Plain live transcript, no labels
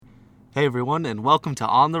Hey everyone, and welcome to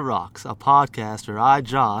On the Rocks, a podcast where I,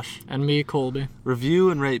 Josh, and me, Colby, review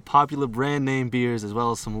and rate popular brand name beers as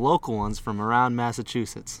well as some local ones from around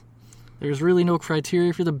Massachusetts. There's really no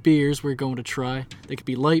criteria for the beers we're going to try. They could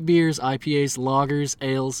be light beers, IPAs, lagers,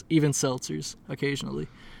 ales, even seltzers, occasionally.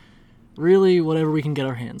 Really, whatever we can get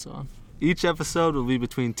our hands on. Each episode will be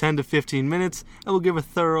between 10 to 15 minutes, and we'll give a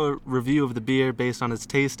thorough review of the beer based on its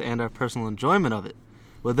taste and our personal enjoyment of it.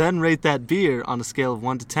 We'll then rate that beer on a scale of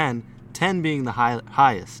 1 to 10, 10 being the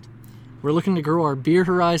highest. We're looking to grow our beer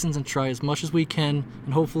horizons and try as much as we can,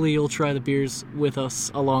 and hopefully you'll try the beers with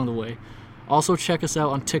us along the way. Also check us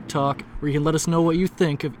out on TikTok, where you can let us know what you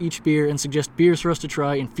think of each beer and suggest beers for us to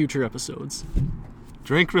try in future episodes.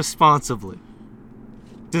 Drink responsibly.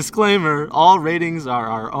 Disclaimer, all ratings are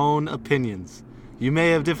our own opinions. You may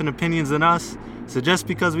have different opinions than us, so just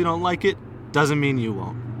because we don't like it, doesn't mean you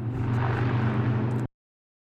won't.